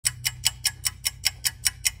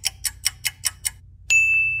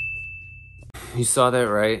You saw that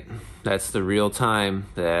right. That's the real time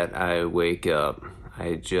that I wake up.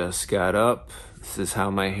 I just got up. This is how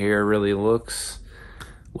my hair really looks.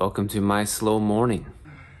 Welcome to my slow morning.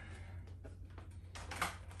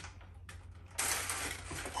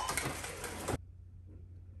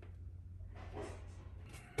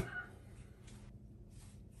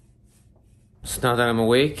 So now that I'm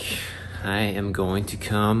awake, I am going to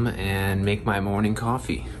come and make my morning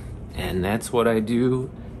coffee. And that's what I do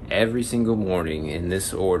every single morning in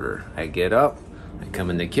this order. I get up, I come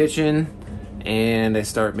in the kitchen, and I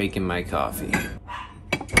start making my coffee.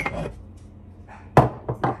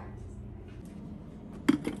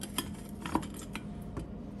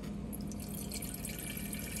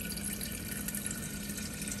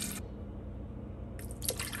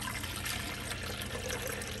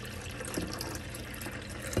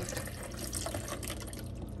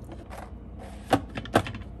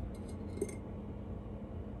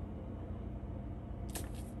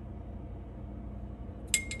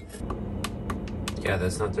 Yeah,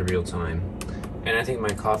 that's not the real time. And I think my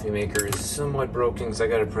coffee maker is somewhat broken because I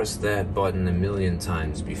gotta press that button a million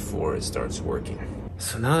times before it starts working.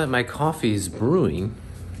 So now that my coffee is brewing,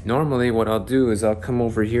 normally what I'll do is I'll come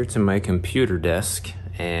over here to my computer desk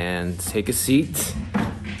and take a seat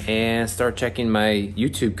and start checking my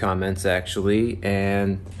YouTube comments actually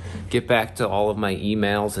and get back to all of my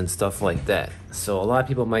emails and stuff like that. So a lot of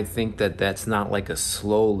people might think that that's not like a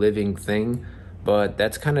slow living thing, but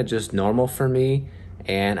that's kind of just normal for me,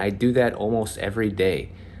 and I do that almost every day.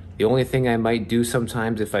 The only thing I might do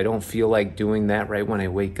sometimes if I don't feel like doing that right when I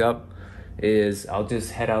wake up is I'll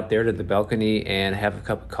just head out there to the balcony and have a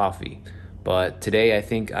cup of coffee. But today I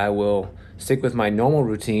think I will stick with my normal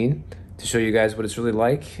routine to show you guys what it's really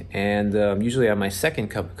like, and usually on my second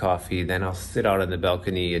cup of coffee, then I'll sit out on the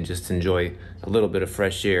balcony and just enjoy a little bit of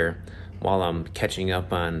fresh air while I'm catching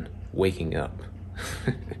up on waking up.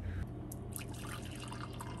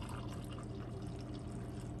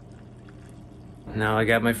 Now I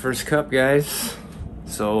got my first cup, guys.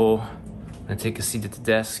 So I'm gonna take a seat at the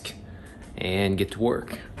desk and get to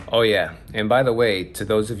work. Oh yeah, and by the way, to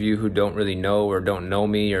those of you who don't really know or don't know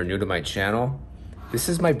me or new to my channel, this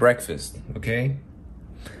is my breakfast, okay?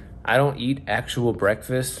 I don't eat actual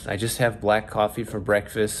breakfast. I just have black coffee for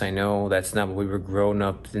breakfast. I know that's not what we were grown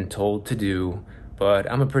up and told to do,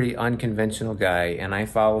 but I'm a pretty unconventional guy and I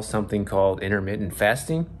follow something called intermittent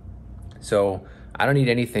fasting. So I don't eat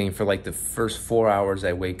anything for like the first 4 hours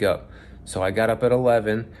I wake up. So I got up at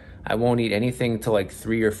 11. I won't eat anything till like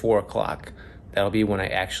 3 or 4 o'clock. That'll be when I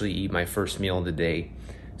actually eat my first meal of the day.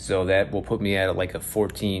 So that will put me at like a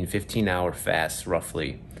 14, 15 hour fast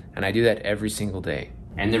roughly. And I do that every single day.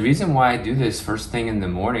 And the reason why I do this first thing in the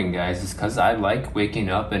morning, guys, is because I like waking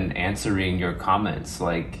up and answering your comments.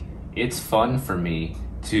 Like, it's fun for me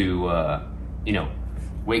to,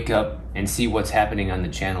 wake up and see what's happening on the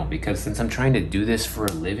channel, because since I'm trying to do this for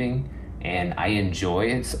a living and I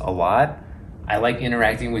enjoy it a lot, I like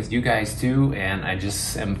interacting with you guys too, and I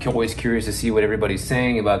just am always curious to see what everybody's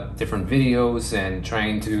saying about different videos and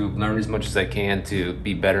trying to learn as much as I can to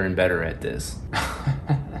be better and better at this.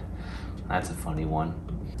 That's a funny one.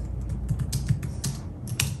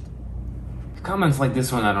 Comments like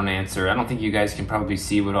this one I don't answer. I don't think you guys can probably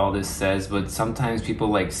see what all this says, but sometimes people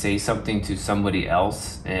like say something to somebody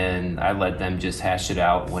else and I let them just hash it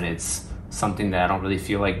out when it's something that I don't really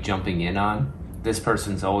feel like jumping in on. This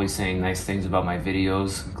person's always saying nice things about my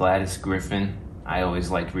videos. Gladys Griffin, I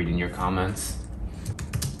always like reading your comments.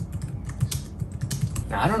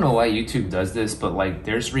 Now, I don't know why YouTube does this, but like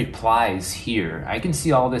there's replies here. I can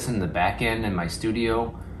see all this in the back end in my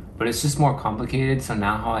studio, but it's just more complicated. So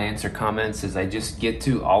now how I answer comments is I just get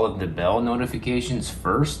to all of the bell notifications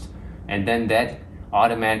first, and then that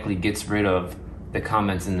automatically gets rid of the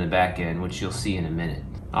comments in the back end, which you'll see in a minute.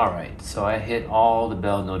 All right, so I hit all the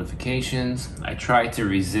bell notifications. I try to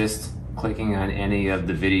resist clicking on any of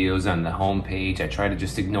the videos on the home page. I try to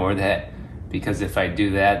just ignore that, because if I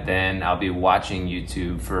do that, then I'll be watching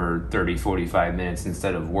YouTube for 30, 45 minutes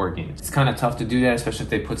instead of working. It's kind of tough to do that, especially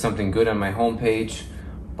if they put something good on my home page.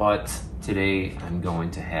 But today I'm going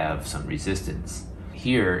to have some resistance.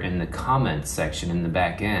 Here in the comments section in the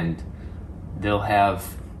back end, they'll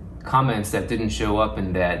have comments that didn't show up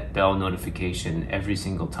in that bell notification every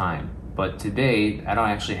single time. But today, I don't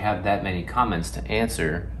actually have that many comments to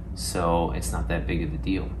answer, so it's not that big of a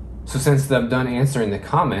deal. So since I'm done answering the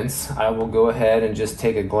comments, I will go ahead and just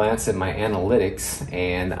take a glance at my analytics,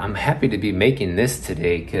 and I'm happy to be making this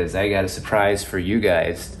today because I got a surprise for you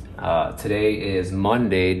guys. Today is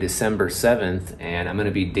Monday, December 7th, and I'm going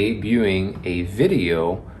to be debuting a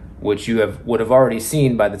video, which you would have already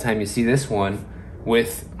seen by the time you see this one,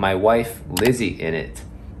 with my wife Lizzie in it.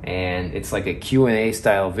 And it's like a Q&A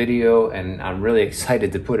style video, and I'm really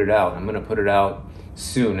excited to put it out. I'm gonna put it out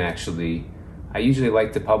soon, actually. I usually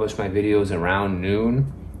like to publish my videos around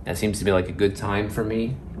noon. That seems to be like a good time for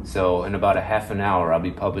me. So in about a half an hour, I'll be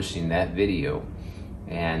publishing that video.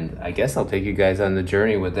 And I guess I'll take you guys on the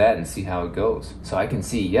journey with that and see how it goes. So I can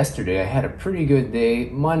see yesterday I had a pretty good day.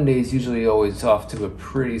 Monday's usually always off to a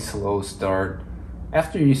pretty slow start.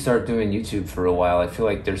 After you start doing YouTube for a while, I feel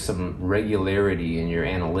like there's some regularity in your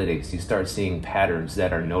analytics. You start seeing patterns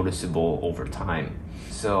that are noticeable over time.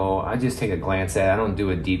 So I just take a glance at it. I don't do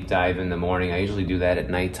a deep dive in the morning. I usually do that at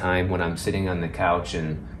nighttime when I'm sitting on the couch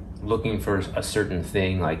and looking for a certain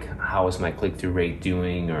thing, like how is my click-through rate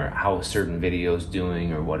doing, or how a certain video is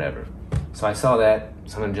doing, or whatever. So I saw that,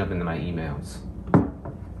 so I'm gonna jump into my emails.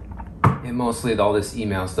 And mostly all this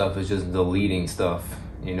email stuff is just deleting stuff.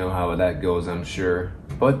 You know how that goes, I'm sure.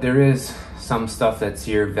 But there is some stuff that's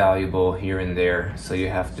here valuable here and there, so you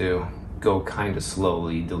have to go kind of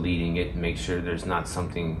slowly deleting it and make sure there's not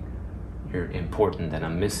something important that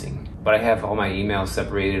I'm missing. But I have all my emails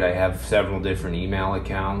separated. I have several different email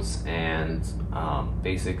accounts, and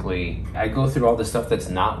basically I go through all the stuff that's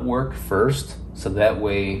not work first, so that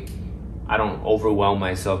way I don't overwhelm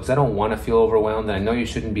myself, because I don't want to feel overwhelmed. And I know you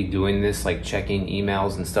shouldn't be doing this, like checking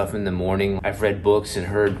emails and stuff in the morning. I've read books and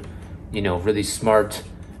heard, you know, really smart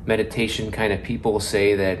meditation kind of people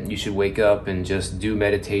say that you should wake up and just do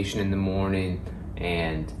meditation in the morning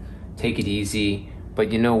and take it easy.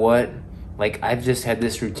 But you know what? Like, I've just had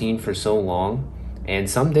this routine for so long, and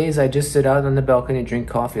some days I just sit out on the balcony and drink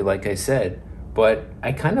coffee, like I said. But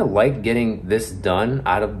I kind of like getting this done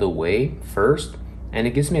out of the way first, and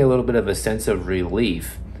it gives me a little bit of a sense of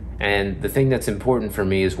relief. And the thing that's important for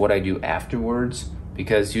me is what I do afterwards,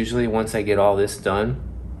 because usually once I get all this done,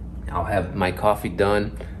 I'll have my coffee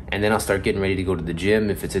done, and then I'll start getting ready to go to the gym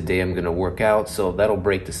if it's a day I'm gonna work out, so that'll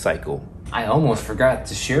break the cycle. I almost forgot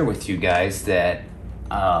to share with you guys that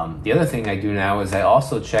the other thing I do now is I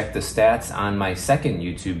also check the stats on my second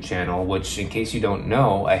YouTube channel, which, in case you don't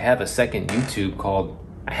know, I have a second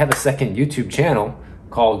YouTube channel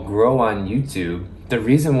called Grow on YouTube. The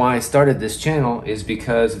reason why I started this channel is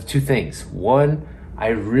because of two things. One, I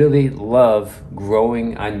really love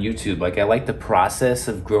growing on YouTube. Like, I like the process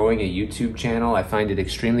of growing a YouTube channel. I find it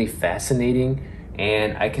extremely fascinating,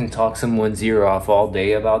 and I can talk someone's ear off all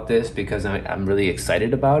day about this because I'm really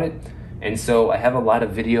excited about it. And so I have a lot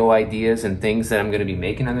of video ideas and things that I'm gonna be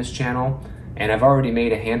making on this channel, and I've already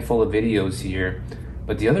made a handful of videos here.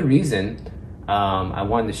 But the other reason I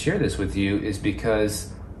wanted to share this with you is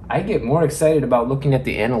because I get more excited about looking at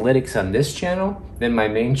the analytics on this channel than my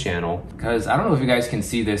main channel. Because I don't know if you guys can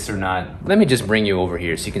see this or not. Let me just bring you over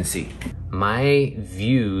here so you can see. My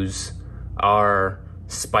views are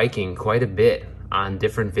spiking quite a bit on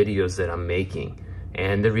different videos that I'm making.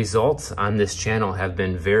 And the results on this channel have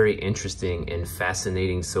been very interesting and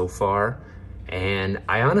fascinating so far. And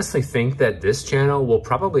I honestly think that this channel will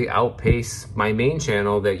probably outpace my main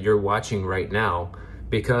channel that you're watching right now,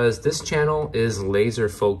 because this channel is laser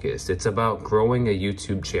focused. It's about growing a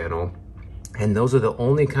YouTube channel, and those are the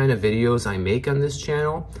only kind of videos I make on this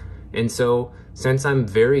channel. And so since I'm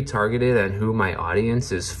very targeted on who my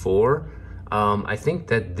audience is for, I think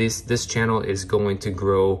that this channel is going to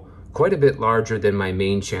grow quite a bit larger than my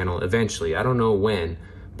main channel eventually. I don't know when,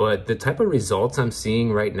 but the type of results I'm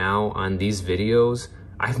seeing right now on these videos,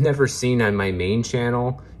 I've never seen on my main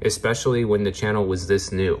channel, especially when the channel was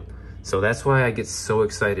this new. So that's why I get so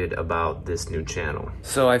excited about this new channel.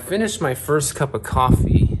 So I finished my first cup of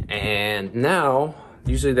coffee, and now,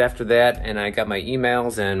 usually after that, and I got my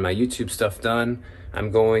emails and my YouTube stuff done, I'm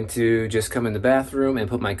going to just come in the bathroom and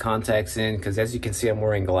put my contacts in, because as you can see, I'm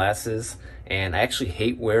wearing glasses, and I actually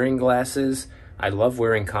hate wearing glasses. I love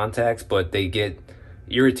wearing contacts, but they get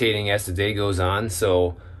irritating as the day goes on.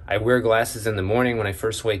 So I wear glasses in the morning when I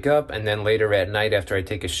first wake up, and then later at night after I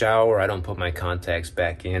take a shower, I don't put my contacts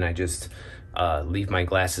back in. I just leave my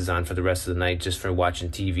glasses on for the rest of the night, just for watching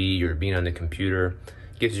TV or being on the computer.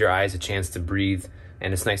 Gives your eyes a chance to breathe,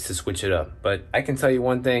 and it's nice to switch it up. But I can tell you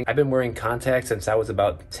one thing, I've been wearing contacts since I was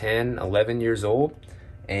about 10, 11 years old,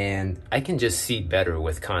 and I can just see better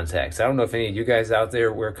with contacts. I don't know if any of you guys out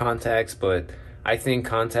there wear contacts, but I think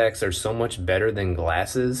contacts are so much better than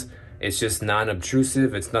glasses. It's just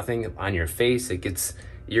non-obtrusive. It's nothing on your face. It gets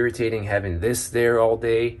irritating having this there all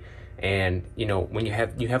day. And you know, when you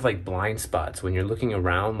have like blind spots, when you're looking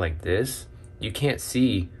around like this, you can't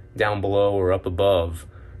see down below or up above,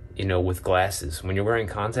 you know, with glasses. When you're wearing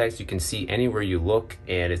contacts, you can see anywhere you look,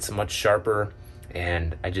 and it's much sharper,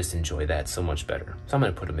 and I just enjoy that so much better. So I'm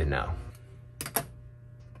gonna put them in now.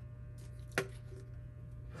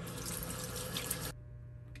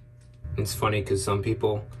 It's funny because some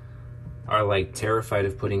people are like terrified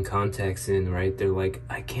of putting contacts in, right? They're like,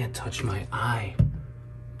 I can't touch my eye.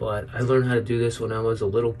 But I learned how to do this when I was a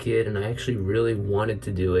little kid, and I actually really wanted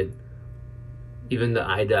to do it. Even the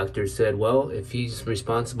eye doctor said, well, if he's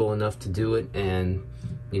responsible enough to do it and,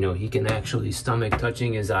 you know, he can actually stomach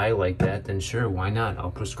touching his eye like that, then sure, why not?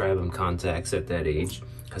 I'll prescribe him contacts at that age,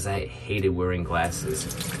 because I hated wearing glasses.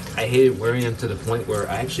 I hated wearing them to the point where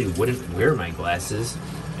I actually wouldn't wear my glasses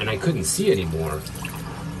and I couldn't see anymore.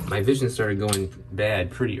 My vision started going bad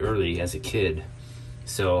pretty early as a kid.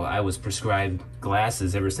 So I was prescribed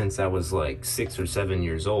glasses ever since I was like 6 or 7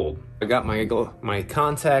 years old. I got my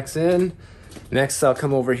contacts in. Next, I'll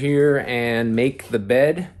come over here and make the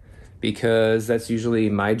bed, because that's usually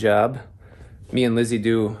my job. Me and Lizzie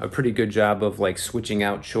do a pretty good job of like switching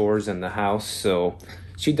out chores in the house. So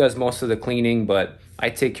she does most of the cleaning, but I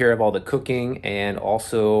take care of all the cooking, and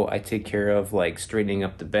also I take care of like straightening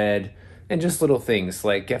up the bed and just little things.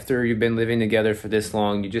 Like after you've been living together for this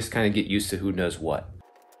long, you just kind of get used to who does what.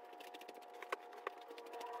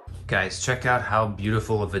 Guys, check out how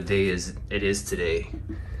beautiful of a day it is today.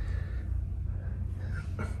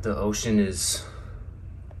 The ocean is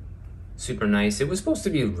super nice. It was supposed to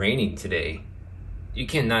be raining today. You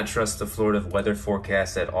cannot trust the Florida weather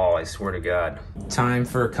forecast at all, I swear to God. Time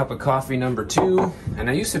for a cup of coffee number 2. And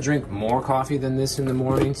I used to drink more coffee than this in the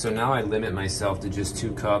morning, so now I limit myself to just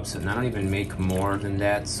 2 cups, and I don't even make more than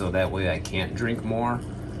that, so that way I can't drink more,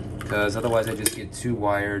 because otherwise I just get too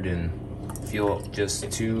wired and feel just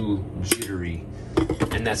too jittery,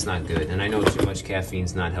 and that's not good. And I know too much caffeine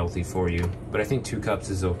is not healthy for you, but I think 2 cups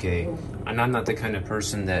is okay. And I'm not the kind of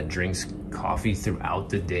person that drinks coffee throughout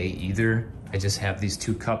the day either. I just have these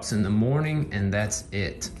 2 cups in the morning and that's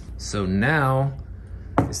it. So now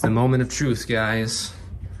it's the moment of truth, guys.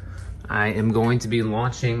 I am going to be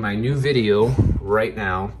launching my new video right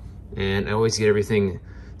now, and I always get everything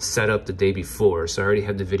set up the day before. So I already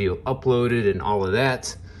have the video uploaded and all of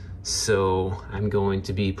that. So I'm going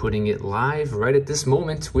to be putting it live right at this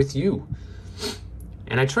moment with you.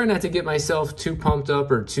 And I try not to get myself too pumped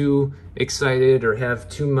up or too excited or have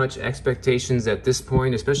too much expectations at this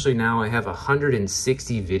point, especially now I have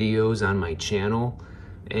 160 videos on my channel,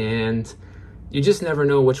 and you just never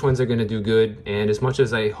know which ones are gonna do good. And as much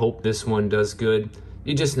as I hope this one does good,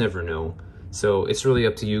 you just never know. So it's really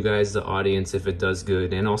up to you guys, the audience, if it does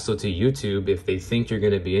good, and also to YouTube if they think you're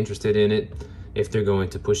gonna be interested in it, if they're going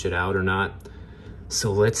to push it out or not.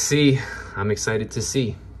 So let's see. I'm excited to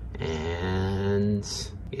see. And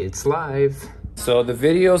it's live. So the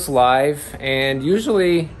video's live, and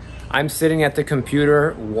usually I'm sitting at the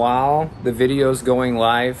computer while the video's going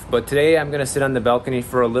live, but today I'm gonna sit on the balcony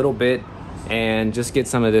for a little bit and just get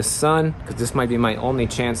some of this sun, because this might be my only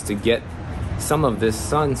chance to get some of this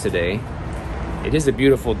sun today. It is a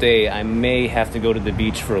beautiful day. I may have to go to the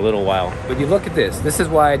beach for a little while, but you look at this. This is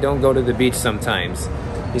why I don't go to the beach sometimes.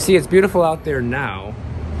 You see, it's beautiful out there now,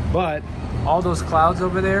 but all those clouds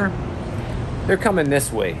over there, they're coming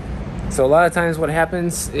this way. So a lot of times what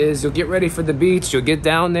happens is you'll get ready for the beach, you'll get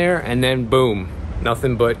down there, and then boom,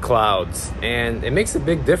 nothing but clouds. And it makes a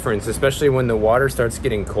big difference, especially when the water starts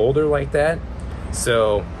getting colder like that.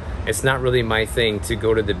 So it's not really my thing to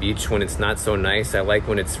go to the beach when it's not so nice. I like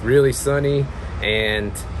when it's really sunny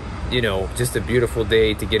and, you know, just a beautiful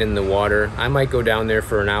day to get in the water. I might go down there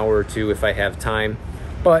for an hour or 2 if I have time.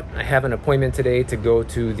 But I have an appointment today to go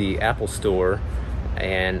to the Apple store,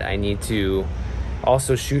 and I need to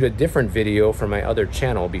also shoot a different video for my other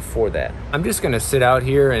channel before that. I'm just gonna sit out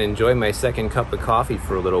here and enjoy my second cup of coffee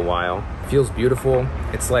for a little while. It feels beautiful.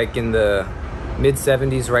 It's like in the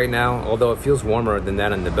mid-70s right now, although it feels warmer than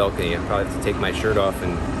that on the balcony. I probably have to take my shirt off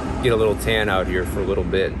and get a little tan out here for a little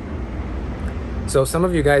bit. So some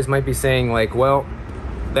of you guys might be saying like, well,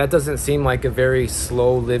 that doesn't seem like a very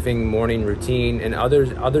slow living morning routine, and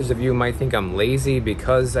others of you might think I'm lazy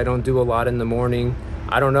because I don't do a lot in the morning.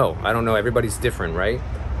 I don't know. Everybody's different, right?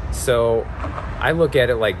 So I look at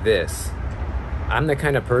it like this. I'm the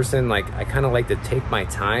kind of person, like, I kind of like to take my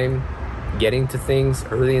time getting to things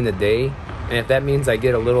early in the day, and if that means I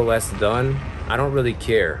get a little less done, I don't really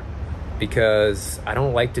care, because I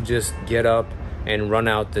don't like to just get up and run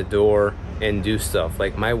out the door and do stuff.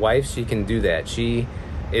 Like my wife, she can do that. She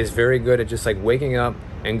is very good at just like waking up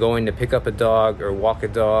and going to pick up a dog or walk a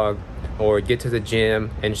dog or get to the gym,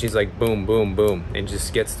 and she's like boom, boom, boom, and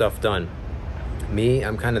just get stuff done. Me,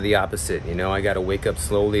 I'm kind of the opposite, you know. I gotta wake up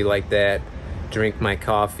slowly like that, drink my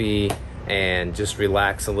coffee, and just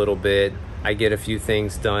relax a little bit. I get a few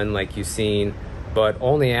things done like you've seen, but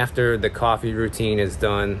only after the coffee routine is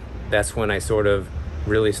done, that's when I sort of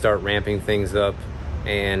really start ramping things up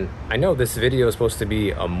And I know this video is supposed to be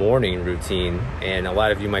a morning routine, and a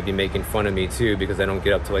lot of you might be making fun of me too because I don't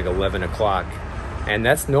get up to like 11 o'clock. And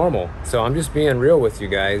that's normal. So I'm just being real with you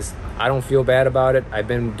guys. I don't feel bad about it. I've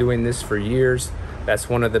been doing this for years. That's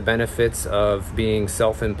one of the benefits of being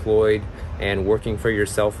self-employed and working for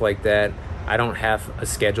yourself like that. I don't have a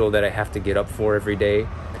schedule that I have to get up for every day.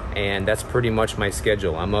 And that's pretty much my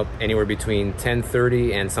schedule. I'm up anywhere between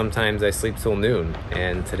 10:30 and sometimes I sleep till noon.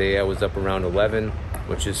 And today I was up around 11,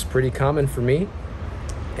 which is pretty common for me.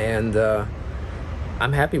 And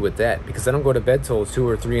I'm happy with that because I don't go to bed till 2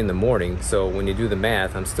 or 3 in the morning. So when you do the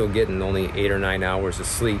math, I'm still getting only 8 or 9 hours of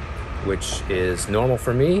sleep, which is normal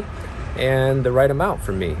for me and the right amount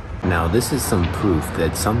for me. Now this is some proof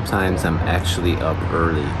that sometimes I'm actually up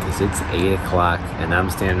early because it's 8 o'clock and I'm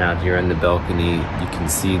standing out here on the balcony. You can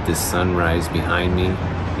see the sunrise behind me.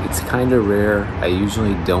 It's kind of rare. I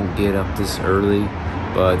usually don't get up this early,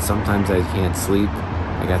 but sometimes I can't sleep.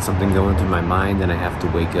 I got something going through my mind and I have to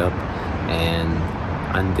wake up, and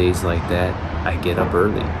on days like that, I get up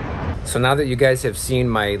early. So now that you guys have seen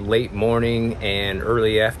my late morning and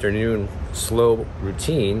early afternoon slow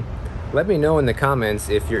routine, let me know in the comments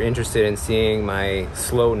if you're interested in seeing my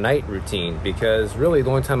slow night routine, because really the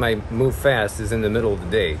only time I move fast is in the middle of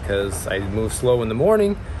the day because I move slow in the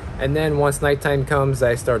morning, and then once nighttime comes,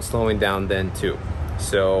 I start slowing down then too.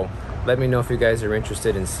 So let me know if you guys are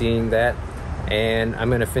interested in seeing that. And I'm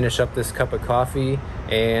gonna finish up this cup of coffee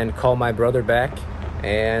and call my brother back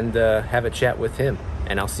and have a chat with him.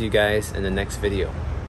 And I'll see you guys in the next video.